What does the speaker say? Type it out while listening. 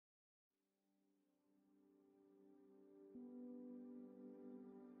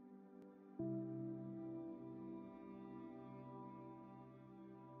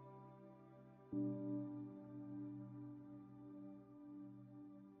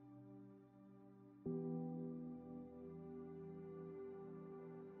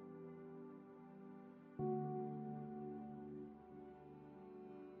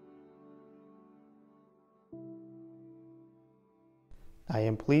I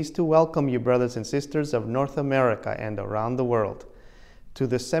am pleased to welcome you, brothers and sisters of North America and around the world, to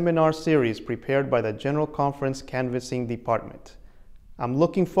the seminar series prepared by the General Conference Canvassing Department. I'm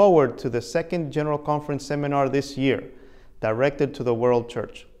looking forward to the second General Conference seminar this year, directed to the World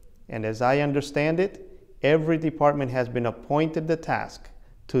Church. And as I understand it, every department has been appointed the task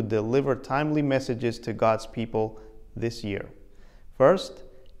to deliver timely messages to God's people this year. First,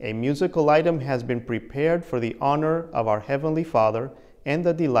 a musical item has been prepared for the honor of our Heavenly Father and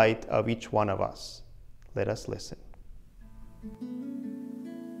the delight of each one of us. Let us listen.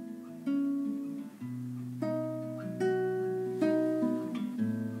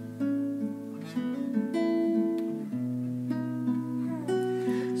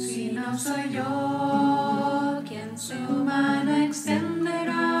 Si no soy yo quien su mano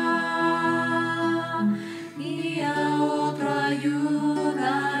extenderá y a otro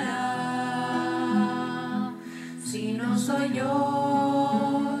ayudará, si no soy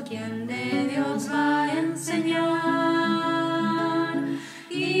yo quien de Dios va a enseñar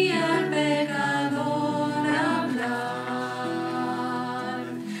y al pecador hablar,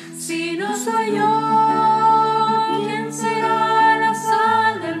 si no soy yo quien será la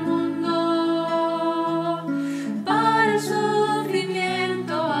sal del mundo para el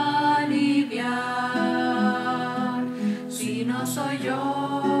sufrimiento aliviar, si no soy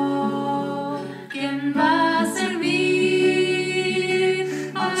yo quien va a servir,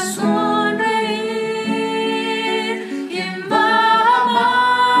 a sonreír, quien va a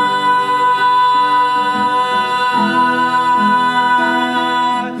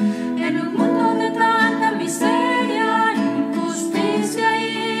amar en un mundo de tanta miseria, injusticia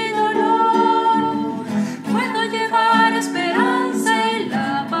y dolor, puedo llevar esperanza en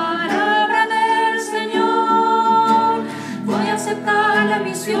la palabra del Señor. Voy a aceptar la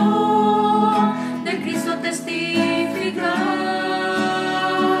misión de Cristo testificar.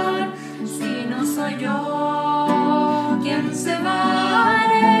 Si no soy yo quien se va a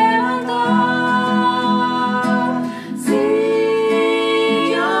levantar,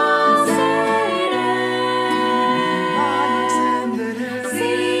 si yo seré,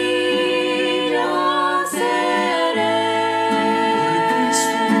 si yo seré,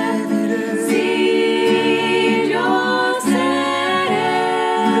 si yo seré,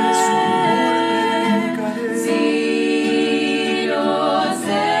 si yo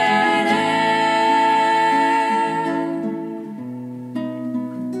seré.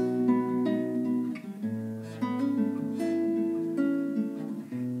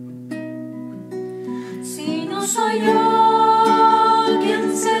 Si no soy yo,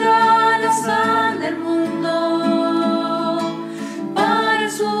 ¿quién será la sal del mundo para el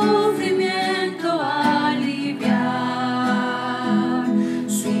sufrimiento aliviar?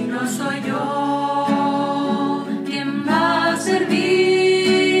 Si no soy yo, ¿quién va a servir,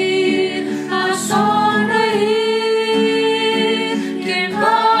 a sonreír, quien va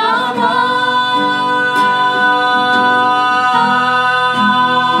a amar?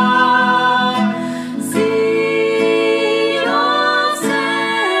 Si yo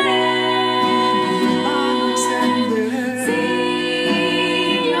seré, si yo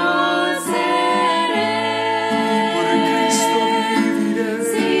seré, si yo seré,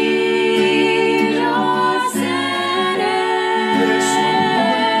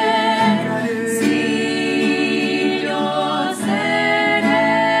 si yo seré,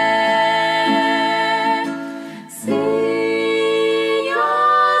 si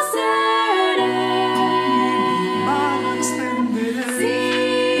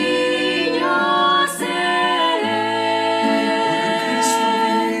yo seré, si yo seré, si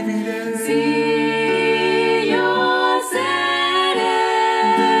yo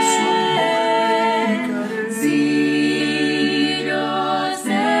seré, si yo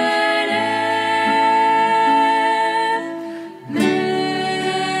seré, me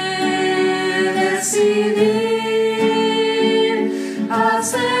decidí a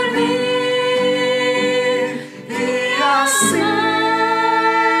servir y así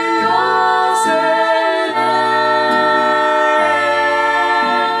yo seré,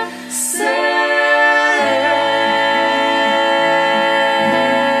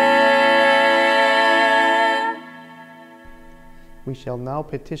 We shall now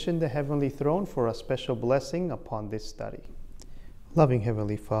petition the Heavenly Throne for a special blessing upon this study. Loving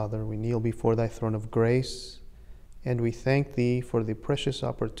Heavenly Father, we kneel before Thy throne of grace, and we thank Thee for the precious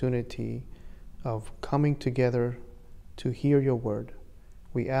opportunity of coming together to hear Your word.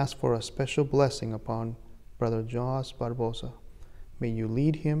 We ask for a special blessing upon Brother Jos Barbosa. May You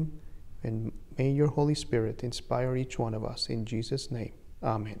lead him, and may Your Holy Spirit inspire each one of us. In Jesus' name,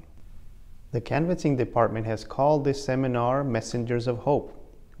 Amen. The canvassing department has called this seminar Messengers of Hope,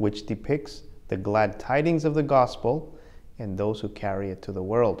 which depicts the glad tidings of the gospel and those who carry it to the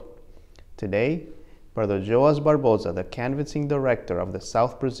world. Today, Brother Joas Barbosa, the canvassing director of the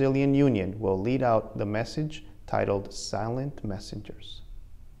South Brazilian Union, will lead out the message titled Silent Messengers.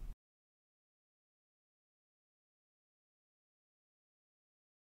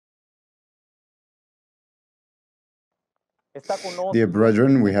 Dear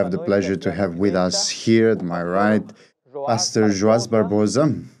brethren, we have the pleasure to have with us here at my right Pastor Joas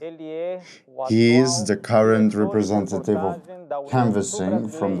Barbosa. He is the current representative of canvassing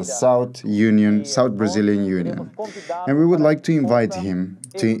from the South Brazilian Union. And we would like to invite him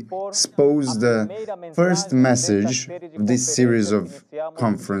to expose the first message of this series of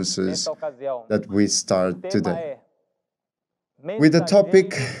conferences that we start today, with the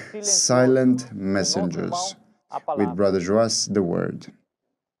topic Silent Messengers. With Brother Joas, the word.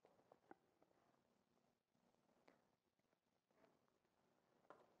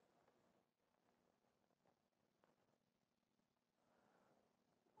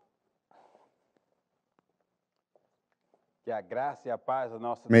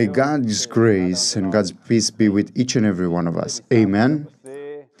 May God's grace and God's peace be with each and every one of us. Amen.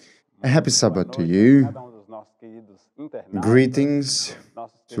 A happy Sabbath to you. Greetings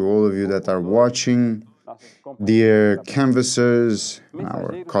to all of you that are watching, dear canvassers,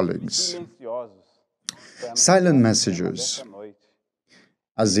 our colleagues. Silent Messengers.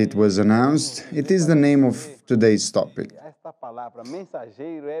 As it was announced, it is the name of today's topic.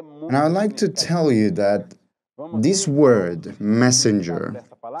 And I would like to tell you that this word, messenger,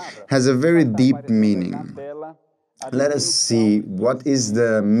 has a very deep meaning. Let us see what is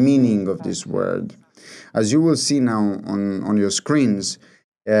the meaning of this word. As you will see now on your screens,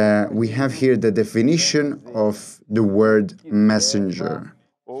 we have here the definition of the word messenger.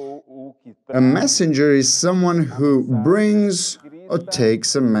 A messenger is someone who brings or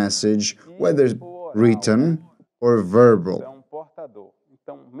takes a message, whether written or verbal.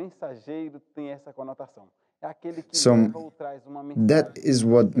 So that is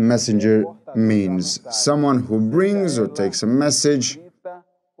what messenger means. Someone who brings or takes a message,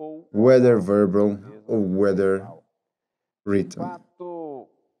 whether verbal or whether written.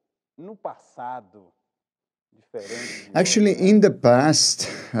 Actually, in the past,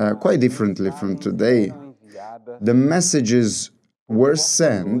 quite differently from today, the messages were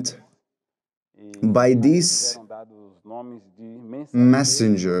sent by these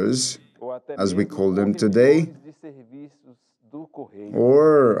messengers, as we call them today,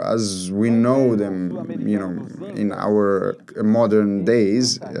 or as we know them, in our modern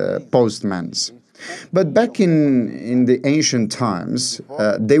days, postmans. But back in the ancient times,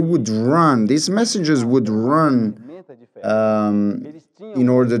 these messengers would run in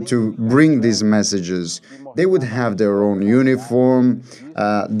order to bring these messages. They would have their own uniform,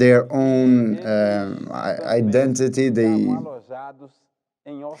 their own identity. They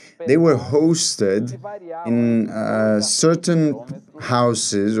were hosted in certain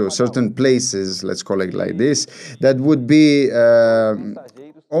houses or certain places, let's call it like this, that would be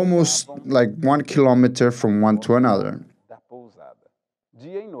almost like 1 kilometer from one to another.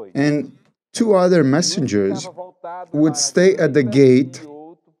 And two other messengers would stay at the gate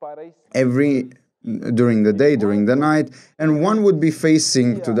during the day, during the night, and one would be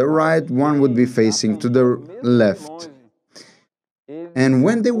facing to the right, one would be facing to the left. And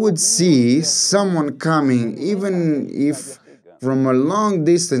when they would see someone coming, even if from a long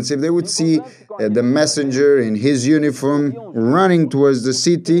distance, if they would see the messenger in his uniform running towards the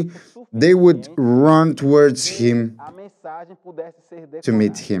city, they would run towards him to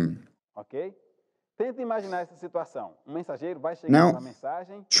meet him. Now,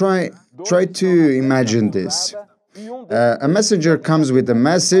 try to imagine this. A messenger comes with a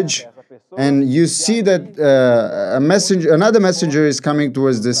message, and you see that another messenger is coming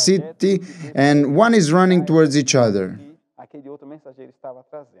towards the city, and one is running towards each other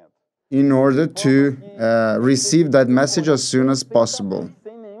in order to receive that message as soon as possible.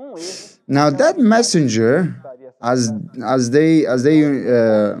 Now, that messenger, as they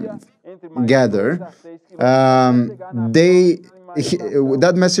gather,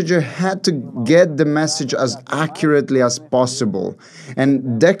 that messenger had to get the message as accurately as possible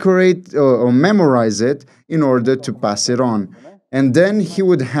and decorate or memorize it in order to pass it on. And then he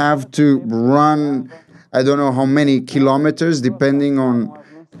would have to run, I don't know how many kilometers, depending on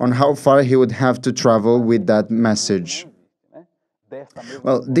how far he would have to travel with that message.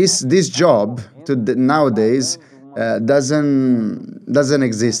 Well, this job nowadays doesn't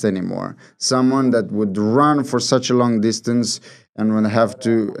exist anymore. Someone that would run for such a long distance and when I have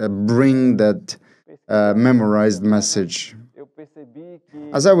to bring that memorized message.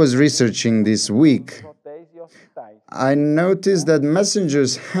 As I was researching this week, I noticed that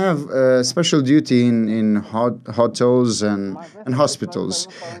messengers have a special duty in hotels and hospitals.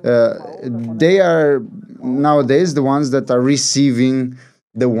 They are nowadays the ones that are receiving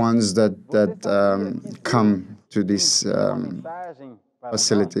the ones that come to these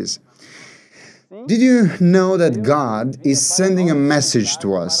facilities. Did you know that God is sending a message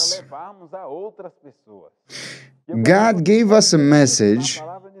to us? God gave us a message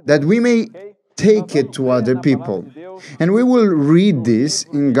that we may take it to other people. And we will read this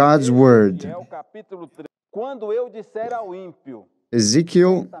in God's Word.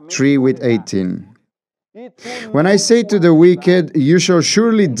 Ezekiel 3 with 18. When I say to the wicked, you shall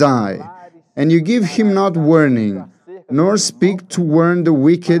surely die, and you give him not warning, nor speak to warn the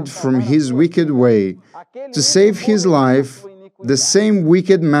wicked from his wicked way, to save his life, the same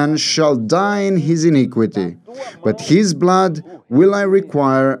wicked man shall die in his iniquity, but his blood will I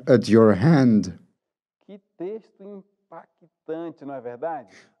require at your hand.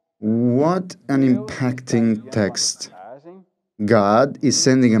 What an impacting text. God is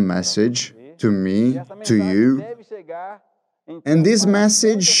sending a message to me, to you, and this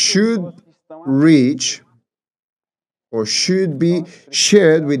message should reach or should be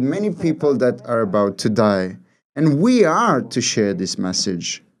shared with many people that are about to die. And we are to share this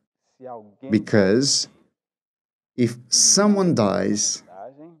message, because if someone dies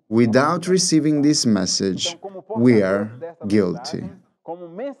without receiving this message, we are guilty.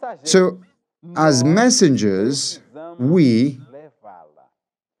 So, as messengers, we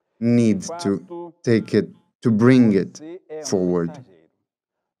need to take it, to bring it forward.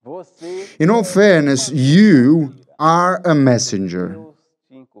 In all fairness, you are a messenger,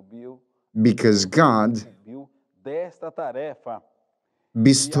 because God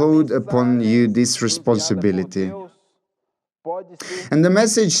bestowed upon you this responsibility. And the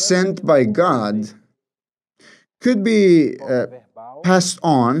message sent by God could be passed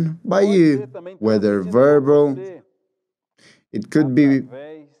on by you, whether verbal, it could be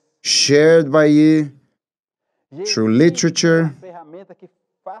shared by you through literature.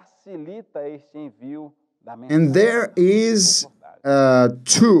 And there is a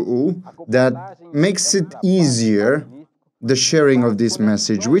tool that makes it easier, the sharing of this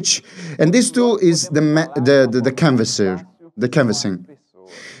message, and this tool is the canvassing.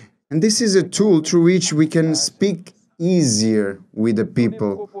 And this is a tool through which we can speak easier with the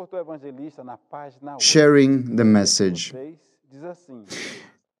people, sharing the message.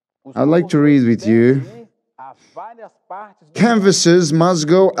 I'd like to read with you. Canvassers must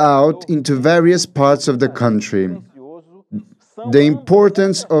go out into various parts of the country. The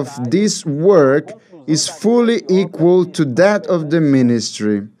importance of this work is fully equal to that of the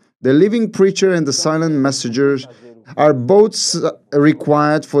ministry. The living preacher and the silent messengers are both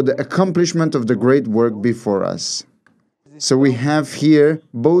required for the accomplishment of the great work before us. So we have here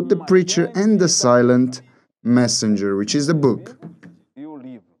both the preacher and the silent messenger, which is the book.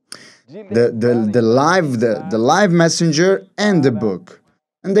 The live messenger and the book.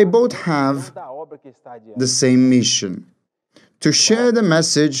 And they both have the same mission: to share the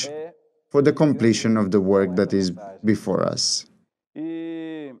message for the completion of the work that is before us.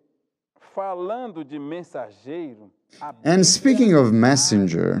 And speaking of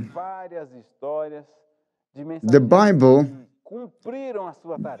messenger, the Bible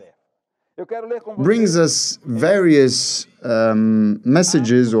brings us various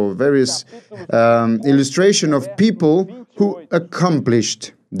messages or various illustration of people who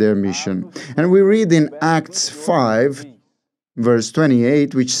accomplished their mission. And we read in Acts 5, verse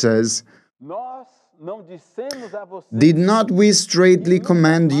 28, which says, "Did not we straitly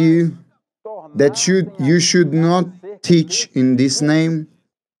command you that you should not teach in this name?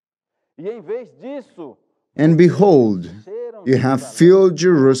 And behold, you have filled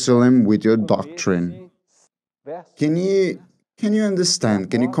Jerusalem with your doctrine." Can you understand?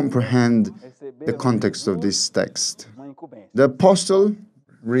 Can you comprehend the context of this text? The apostle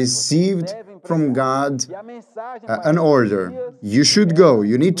received from God an order. You should go.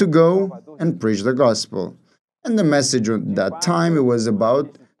 You need to go and preach the gospel. And the message at that time, it was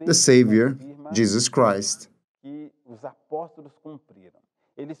about the Savior, Jesus Christ.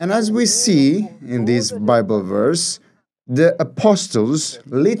 And as we see in this Bible verse, the apostles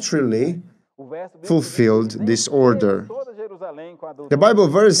literally fulfilled this order. The Bible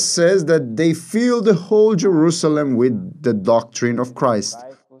verse says that they filled the whole Jerusalem with the doctrine of Christ.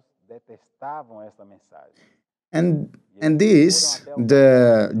 And this,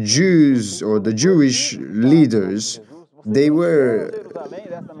 the Jews or the Jewish leaders they were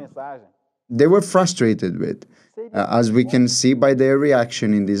they were frustrated with, as we can see by their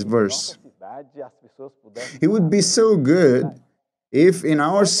reaction in this verse. It would be so good if in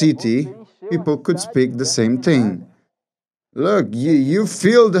our city people could speak the same thing. Look, you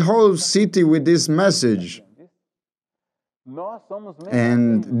fill the whole city with this message.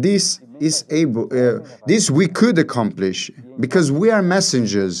 And this we could accomplish because we are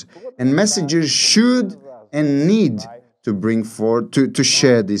messengers, and messengers should and need to bring forth, to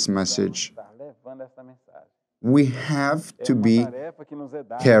share this message. We have to be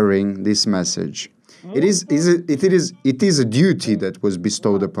carrying this message. It is a duty that was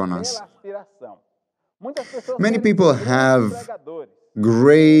bestowed upon us. Many people have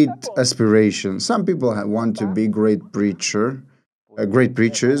great aspirations. Some people want to be great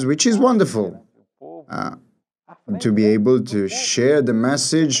preachers, which is wonderful. To be able to share the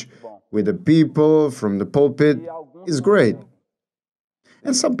message with the people from the pulpit is great.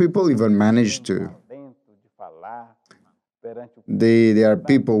 And some people even manage to. They are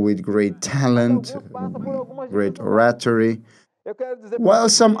people with great talent, great oratory, while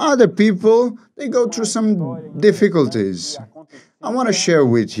some other people, they go through some difficulties. I want to share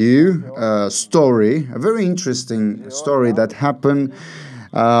with you a story, a very interesting story that happened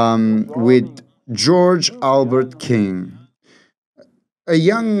with George Albert King. A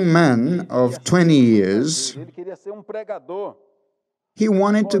young man of 20 years, he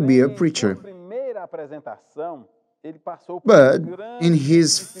wanted to be a preacher. But in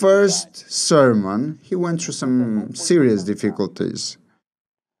his first sermon, he went through some serious difficulties.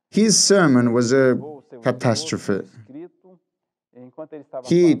 His sermon was a catastrophe.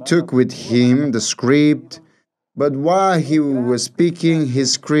 He took with him the script, but while he was speaking,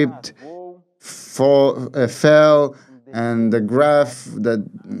 his script fell, and the graph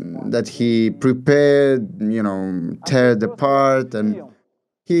that he prepared, teared apart, and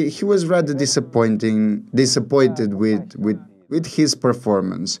he was rather disappointed with his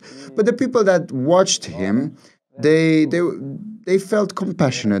performance. But the people that watched him, they felt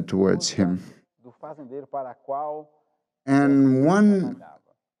compassionate towards him. And one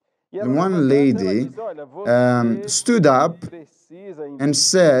lady stood up and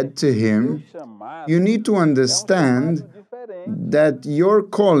said to him, "You need to understand that your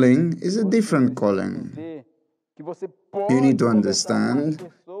calling is a different calling. You need to understand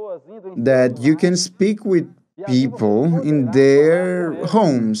that you can speak with people in their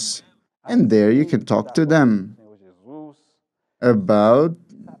homes, and there you can talk to them about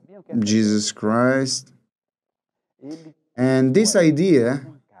Jesus Christ." And this idea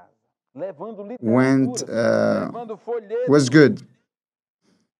was good.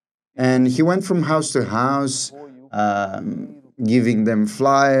 And he went from house to house, giving them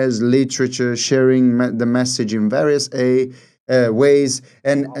flyers, literature, sharing the message in various ways.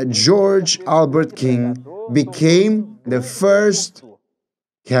 And George Albert King became the first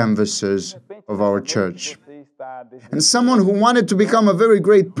canvassers of our church. And someone who wanted to become a very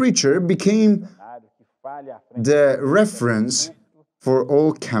great preacher became the reference for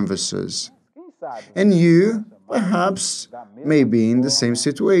all canvassers. And you, perhaps, may be in the same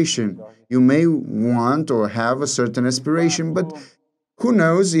situation. You may want or have a certain aspiration, but who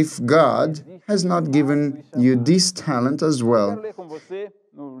knows if God has not given you this talent as well.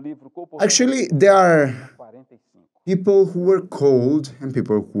 Actually, there are people who were called and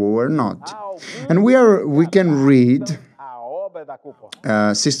people who were not. And we can read,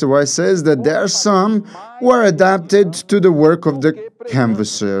 Sister Wise says that there are some who are adapted to the work of the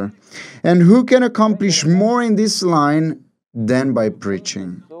canvasser and who can accomplish more in this line than by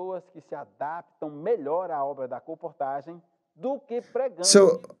preaching.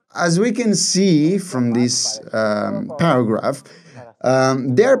 So, as we can see from this paragraph,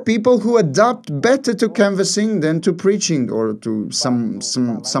 there are people who adapt better to canvassing than to preaching or to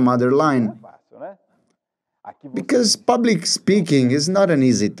some other line. Because public speaking is not an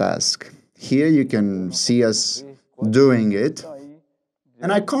easy task. Here you can see us doing it,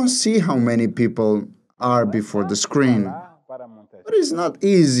 and I can't see how many people are before the screen. But it's not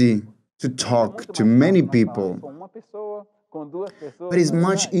easy to talk to many people. But it's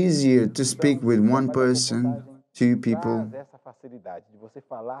much easier to speak with one person, two people.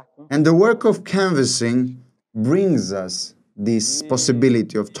 And the work of canvassing brings us this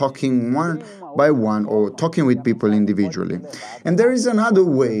possibility of talking one by one or talking with people individually. And there is another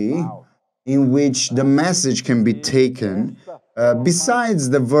way in which the message can be taken besides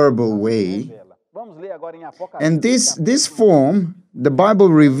the verbal way. And this form, the Bible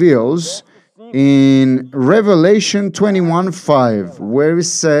reveals in Revelation 21:5, where it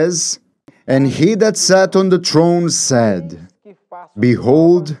says, And he that sat on the throne said,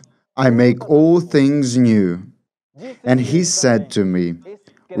 Behold, I make all things new. And he said to me,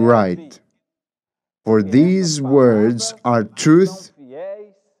 Write, for these words are truth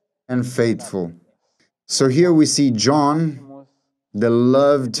and faithful. So here we see John, the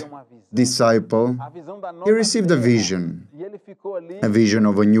loved disciple. He received a vision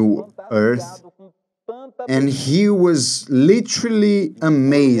of a new earth, and he was literally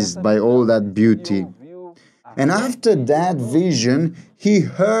amazed by all that beauty. And after that vision, he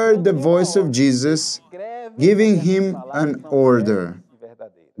heard the voice of Jesus giving him an order.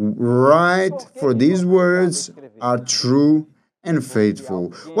 Write, for these words are true and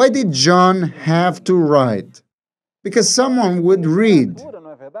faithful. Why did John have to write? Because someone would read.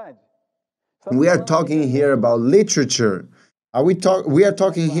 We are talking here about literature. We are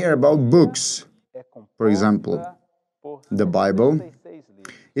talking here about books. For example, the Bible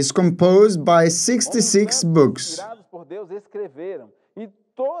is composed by 66 books.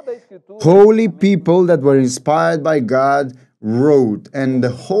 Holy people that were inspired by God wrote, and the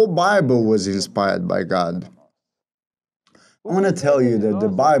whole Bible was inspired by God. I want to tell you that the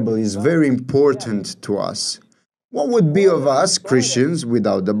Bible is very important to us. What would be of us Christians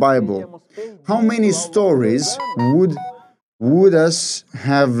without the Bible? How many stories would us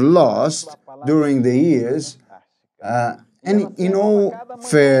have lost during the years? And in all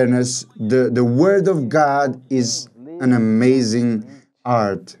fairness, the Word of God is an amazing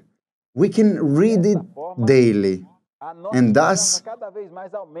art. We can read it daily, and thus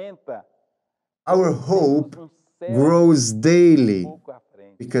our hope grows daily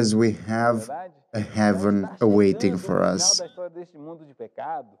because we have a heaven awaiting for us.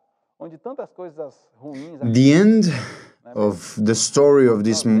 The end of the story of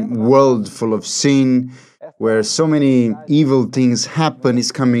this world full of sin, where so many evil things happen,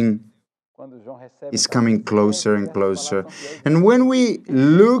 is coming closer and closer. And when we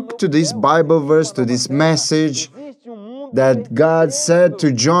look to this Bible verse, to this message that God said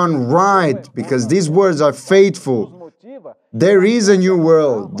to John, write, because these words are faithful. There is a new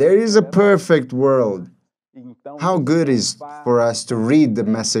world. There is a perfect world. How good is for us to read the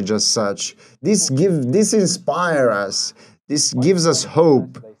message as such. This inspires us. This gives us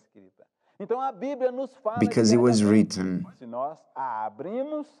hope because it was written.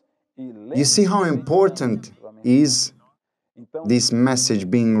 You see how important is this message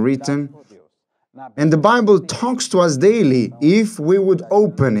being written? And the Bible talks to us daily if we would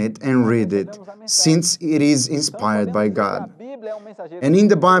open it and read it, since it is inspired by God. And in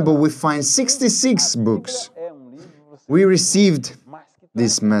the Bible we find 66 books. We received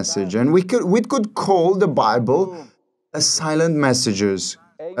this message, and we could call the Bible a silent messenger,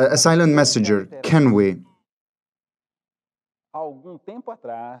 can we?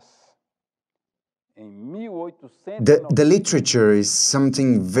 The literature is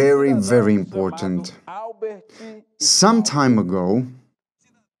something very, very important. Some time ago,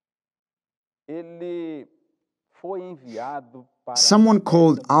 someone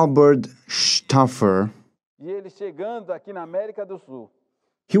called Albert Staffer,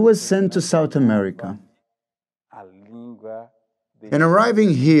 he was sent to South America. And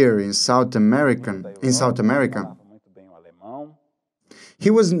arriving here in South America, he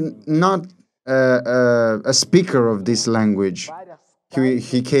was not a speaker of this language.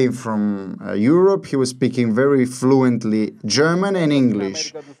 He came from Europe. He was speaking very fluently German and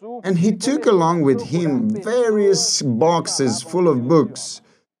English. And he took along with him various boxes full of books.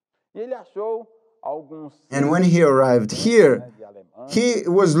 And when he arrived here, he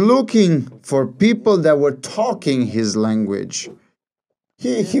was looking for people that were talking his language.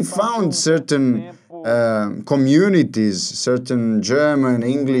 He found certain communities, certain German,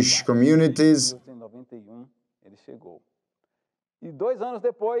 English communities.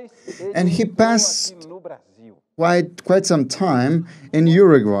 And he passed quite some time in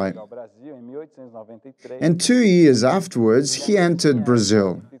Uruguay. And 2 years afterwards, he entered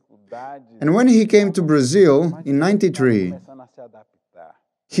Brazil. And when he came to Brazil in 93,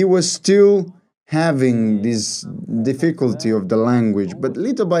 he was still having this difficulty of the language, but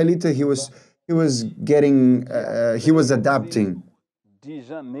little by little he was adapting.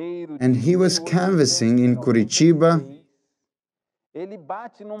 And he was canvassing in Curitiba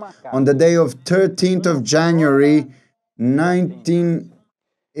on the day of 13th of January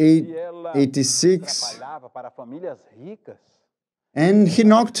 1986, and he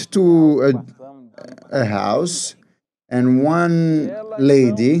knocked to a house, and one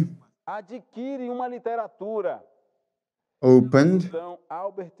lady opened,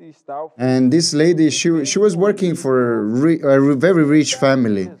 and this lady, she was working for a very rich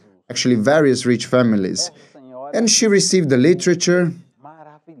family, actually various rich families. And she received the literature.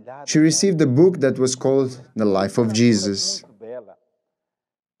 She received a book that was called The Life of Jesus.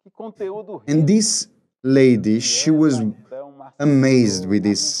 And this lady, she was amazed with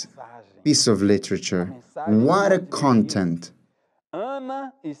this piece of literature. What a content!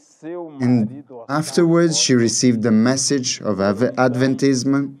 And afterwards, she received the message of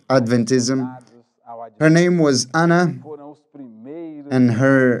Adventism. Her name was Anna, and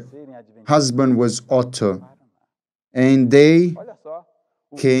her husband was Otto. And they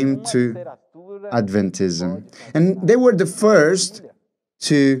came to Adventism. And they were the first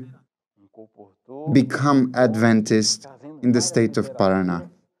to become Adventist in the state of Paraná.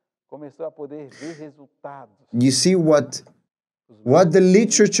 You see what the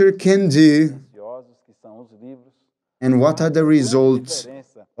literature can do, and what are the results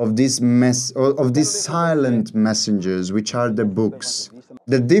of these silent messengers, which are the books.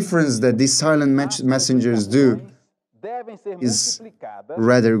 The difference that these silent messengers do is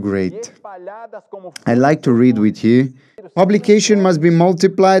rather great. I like to read with you. Publication must be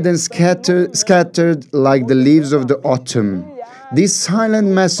multiplied and scattered like the leaves of the autumn. These silent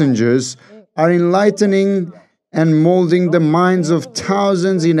messengers are enlightening and molding the minds of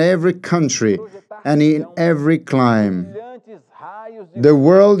thousands in every country and in every clime. The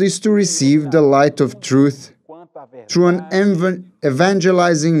world is to receive the light of truth through an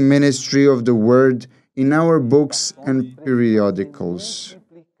evangelizing ministry of the Word in our books and periodicals.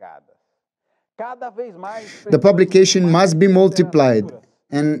 The publication must be multiplied,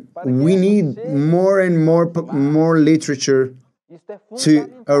 and we need more and more literature to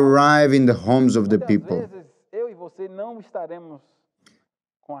arrive in the homes of the people.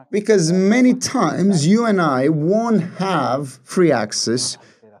 Because many times you and I won't have free access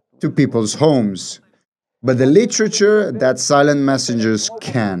to people's homes. But the literature that silent messengers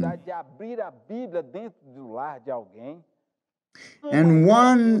can. And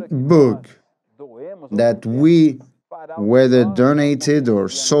one book that we, whether donated or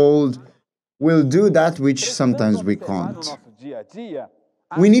sold, will do that which sometimes we can't.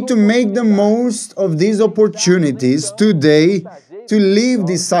 We need to make the most of these opportunities today to leave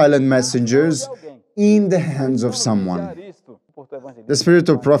these silent messengers in the hands of someone. The Spirit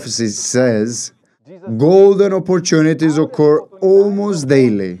of Prophecy says, golden opportunities occur almost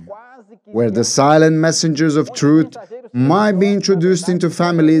daily, where the silent messengers of truth might be introduced into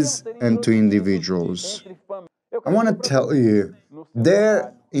families and to individuals. I want to tell you,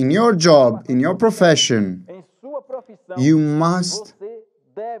 there, in your job, in your profession, you must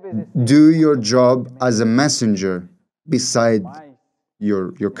do your job as a messenger beside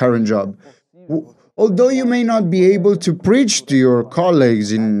your current job. Although you may not be able to preach to your colleagues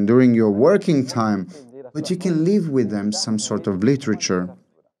during your working time, but you can leave with them some sort of literature.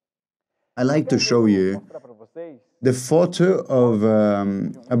 I like to show you the photo of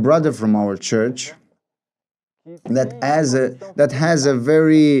a brother from our church that has a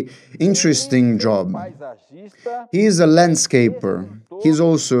very interesting job. He is a landscaper. He's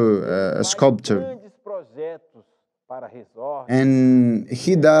also a sculptor. And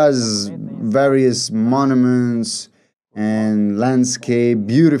he does various monuments and landscape,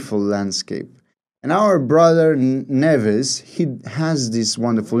 beautiful landscape. And our brother Neves, he has this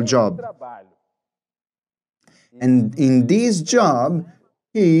wonderful job. And in this job,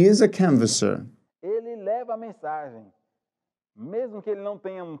 he is a canvasser.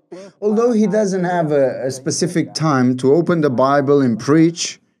 Although he doesn't have a specific time to open the Bible and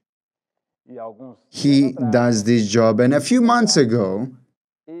preach, he does this job. And a few months ago,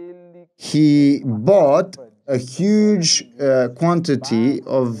 he bought a huge quantity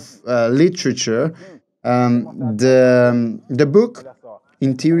of literature, the book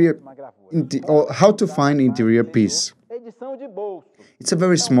How to Find Interior Peace. It's a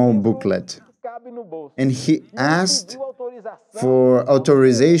very small booklet. And he asked for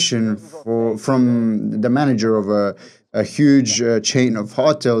authorization from the manager of a huge chain of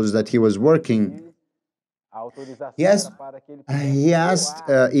hotels that he was working. He asked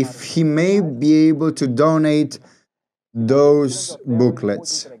if he may be able to donate those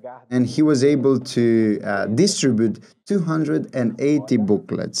booklets. And he was able to distribute 280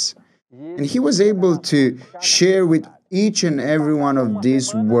 booklets. And he was able to share with each and every one of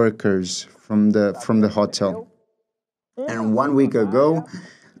these workers from the hotel. And 1 week ago,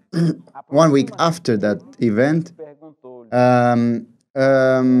 1 week after that event,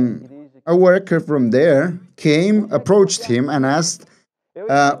 a worker from there approached him and asked,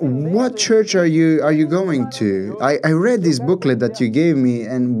 what church are you going to? I read this booklet that you gave me,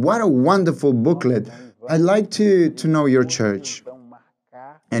 and what a wonderful booklet. I'd like to know your church.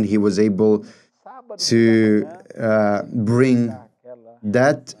 and he was able to bring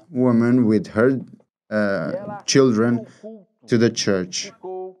that woman with her children to the church.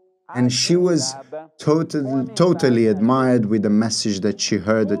 And she was totally admired with the message that she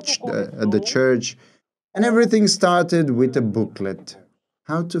heard at the church. And everything started with a booklet,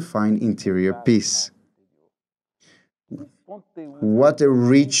 How to Find Interior Peace. What a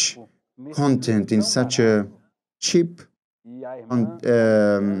rich content in such a cheap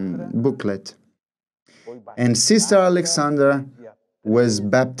booklet. And Sister Alexandra was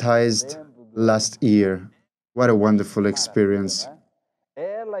baptized last year. What a wonderful experience.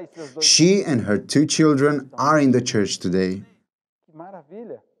 She and her 2 children are in the church today.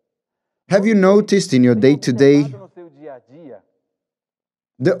 Have you noticed in your day-to-day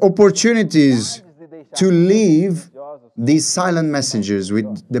the opportunities to leave these silent messages with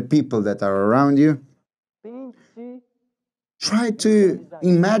the people that are around you? Try to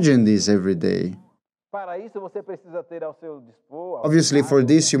imagine this every day. Obviously, for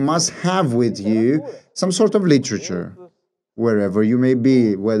this, you must have with you some sort of literature, wherever you may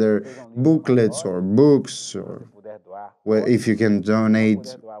be, whether booklets or books, or if you can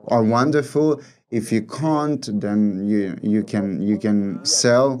donate, are wonderful. If you can't, then you can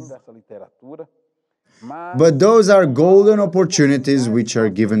sell. But those are golden opportunities which are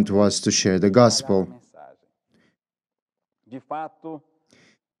given to us to share the gospel.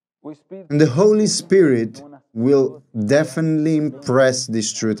 And the Holy Spirit will definitely impress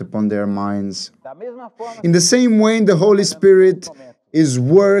this truth upon their minds. In the same way, the Holy Spirit is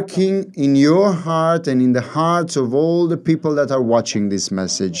working in your heart and in the hearts of all the people that are watching this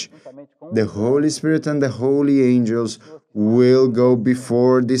message. The Holy Spirit and the holy angels will go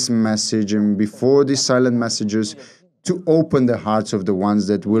before this message and before these silent messages to open the hearts of the ones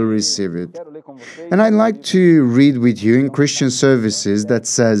that will receive it. And I'd like to read with you in Christian Services that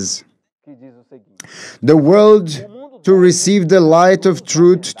says, "The world to receive the light of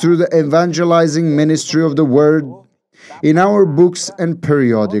truth through the evangelizing ministry of the Word in our books and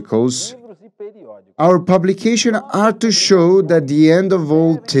periodicals. Our publications are to show that the end of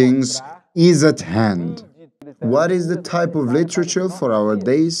all things is at hand." What is the type of literature for our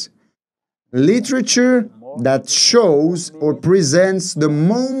days? Literature that shows or presents the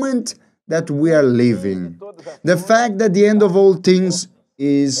moment that we are living. The fact that the end of all things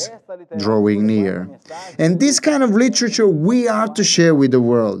is drawing near. And this kind of literature we are to share with the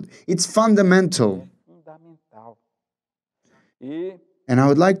world. It's fundamental. And I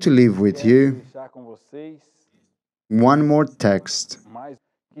would like to leave with you one more text.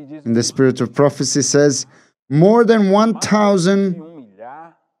 In the Spirit of Prophecy says, more than 1,000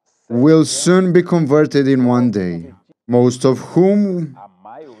 will soon be converted in one day, most of whom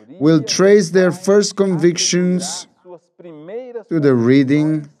will trace their first convictions to the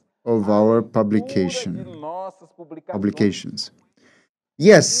reading of our publications.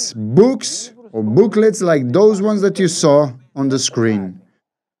 Yes, books or booklets like those ones that you saw on the screen.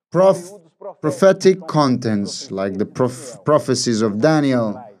 Prophetic contents like the prophecies of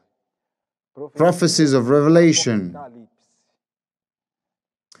Daniel, prophecies of Revelation,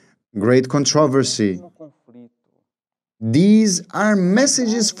 great controversy. These are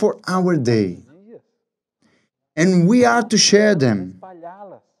messages for our day, and we are to share them.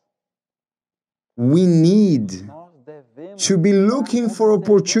 We need to be looking for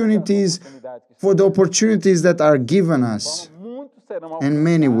opportunities, for the opportunities that are given us, and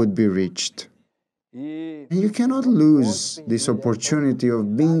many would be reached. And you cannot lose this opportunity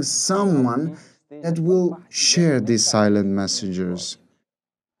of being someone that will share these silent messages.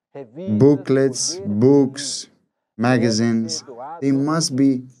 Booklets, books, magazines, they must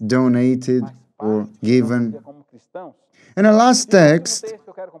be donated or given. And a last text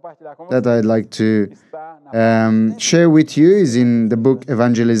that I'd like to share with you is in the book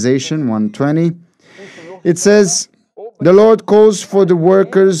Evangelization 1:20. It says, "The Lord calls for the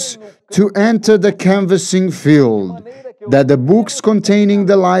workers to enter the canvassing field, that the books containing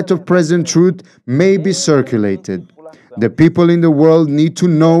the light of present truth may be circulated. The people in the world need to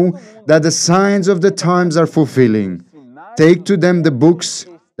know that the signs of the times are fulfilling. Take to them the books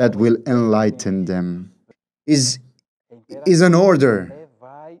that will enlighten them." Is an order.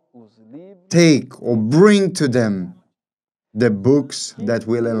 Take or bring to them the books that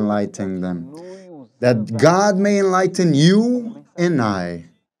will enlighten them. That God may enlighten you and I.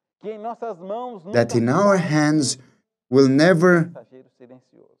 That in our hands will never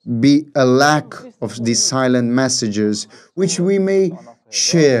be a lack of these silent messages which we may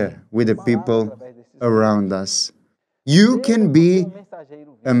share with the people around us. You can be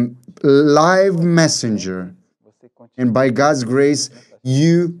a live messenger, and by God's grace,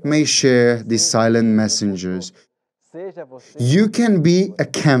 you may share the silent messengers. You can be a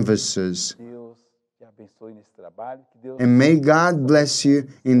canvasser. And may God bless you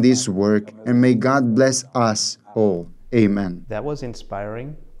in this work, and may God bless us all. Amen. That was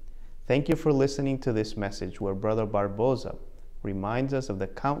inspiring. Thank you for listening to this message where Brother Barboza reminds us of the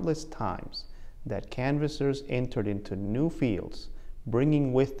countless times that canvassers entered into new fields,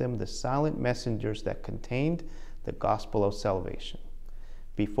 bringing with them the silent messengers that contained the gospel of salvation.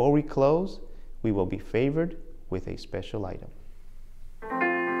 Before we close, we will be favored with a special item.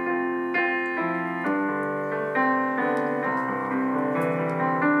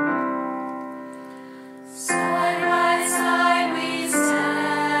 Side by side we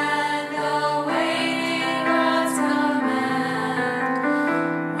stand, awaiting God's command,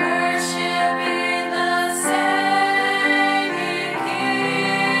 worshiping the saving King,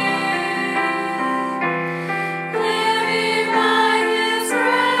 living by His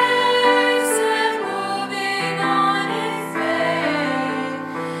grace and moving on in faith.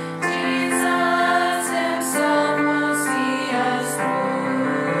 Jesus Himself will see us through.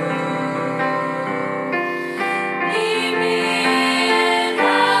 Meet me in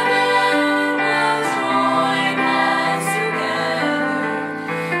heaven, we'll join hands together.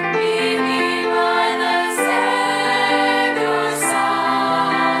 Meet me by the Savior's side.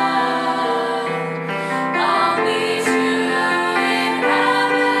 I'll meet you in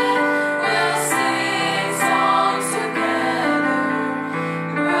heaven, we'll sing songs together.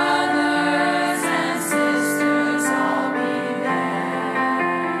 Brothers and sisters, I'll be there.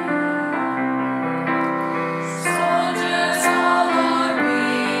 Soldiers all are we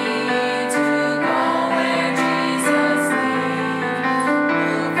to go where Jesus leads.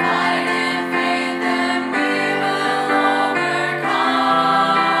 We'll fight in faith and we will overcome.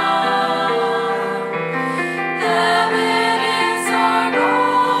 Heaven is our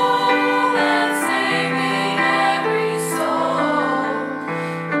goal and saving every soul.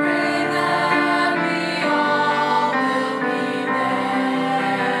 Pray that we all will be there.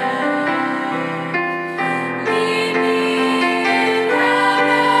 Meet me in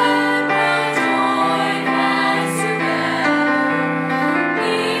heaven, we'll join hands together.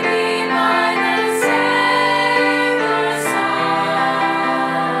 Meet me by the Savior's side.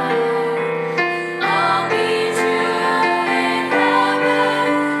 I'll meet you in heaven,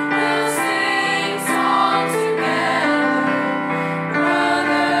 we'll sing songs together.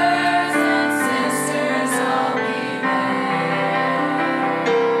 Brothers and sisters, I'll be there.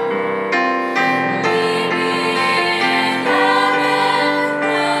 Meet me in heaven,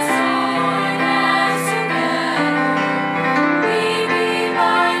 we'll join hands together. Meet me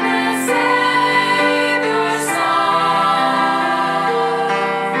by the Savior's side.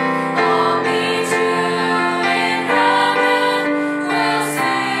 I'll meet you in heaven, we'll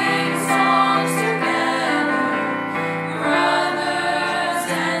sing songs together. Brothers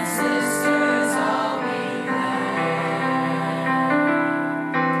and sisters, I'll be there.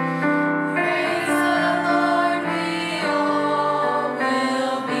 Praise the Lord, we all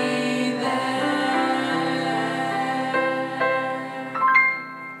will be there.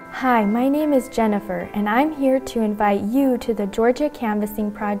 Hi, my name is Jennifer, and I'm here to invite you to the Georgia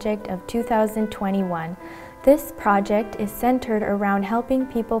Canvassing Project of 2021. This project is centered around helping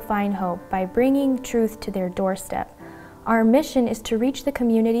people find hope by bringing truth to their doorstep. Our mission is to reach the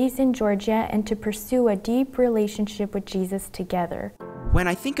communities in Georgia and to pursue a deep relationship with Jesus together. When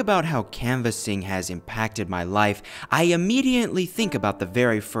I think about how canvassing has impacted my life, I immediately think about the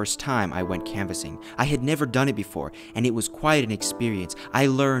very first time I went canvassing. I had never done it before, and it was quite an experience. I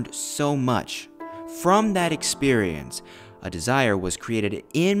learned so much. From that experience, a desire was created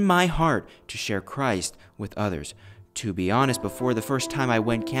in my heart to share Christ with others. To be honest, before the first time I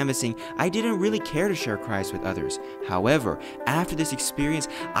went canvassing, I didn't really care to share Christ with others. However, after this experience,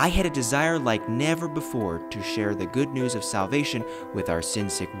 I had a desire like never before to share the good news of salvation with our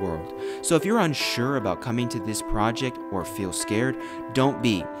sin-sick world. So if you're unsure about coming to this project or feel scared, don't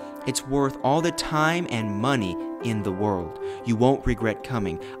be. It's worth all the time and money in the world. You won't regret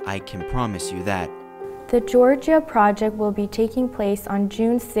coming, I can promise you that. The Georgia Project will be taking place on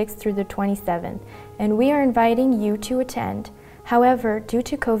June 6th through the 27th, and we are inviting you to attend. However, due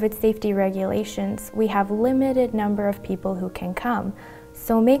to COVID safety regulations, we have limited number of people who can come,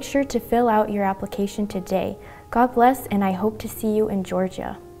 so make sure to fill out your application today. God bless, and I hope to see you in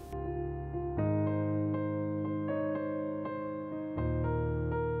Georgia.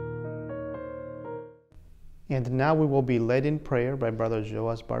 And now we will be led in prayer by Brother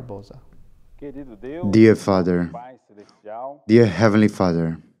Joas Barboza. Dear Father, dear Heavenly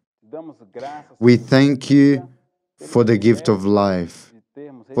Father, we thank you for the gift of life,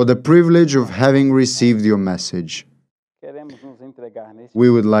 for the privilege of having received your message. We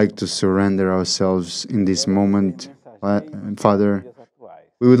would like to surrender ourselves in this moment, Father.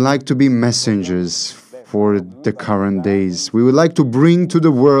 We would like to be messengers for the current days. We would like to bring to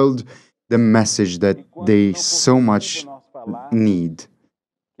the world the message that they so much need.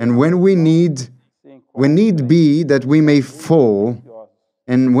 And when need be that we may fall,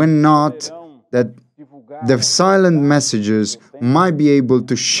 and when not, that the silent messengers might be able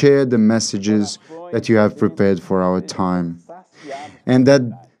to share the messages that you have prepared for our time, and that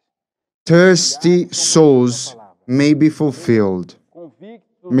thirsty souls may be filled,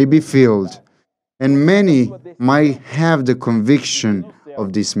 and many might have the conviction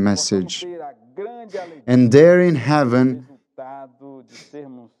of this message, and there in heaven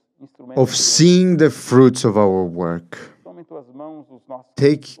of seeing the fruits of our work.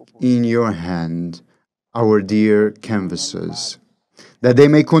 Take in your hand our dear canvassers, that they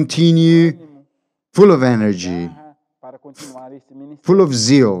may continue full of energy, full of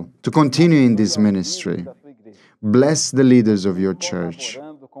zeal to continue in this ministry. Bless the leaders of your church,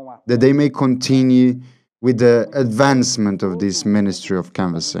 that they may continue with the advancement of this ministry of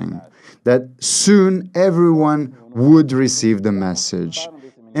canvassing, that soon everyone would receive the message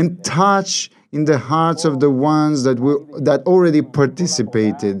and touch in the hearts of the ones that already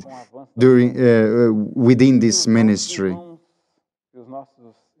participated within this ministry.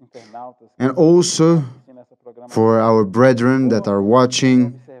 And also for our brethren that are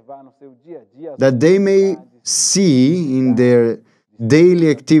watching, that they may see in their daily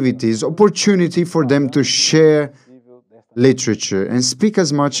activities opportunity for them to share literature and speak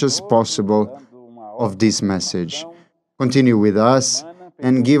as much as possible of this message. Continue with us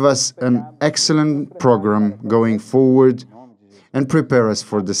and give us an excellent program going forward and prepare us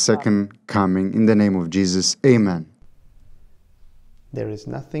for the second coming. In the name of Jesus, amen. There is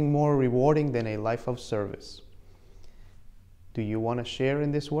nothing more rewarding than a life of service. Do you want to share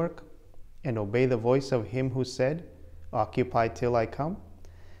in this work and obey the voice of Him who said, "Occupy till I come"?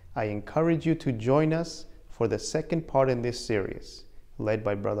 I encourage you to join us for the second part in this series, led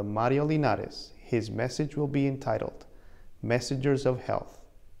by Brother Mario Linares. His message will be entitled, Messengers of Health.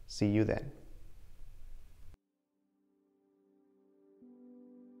 See you then.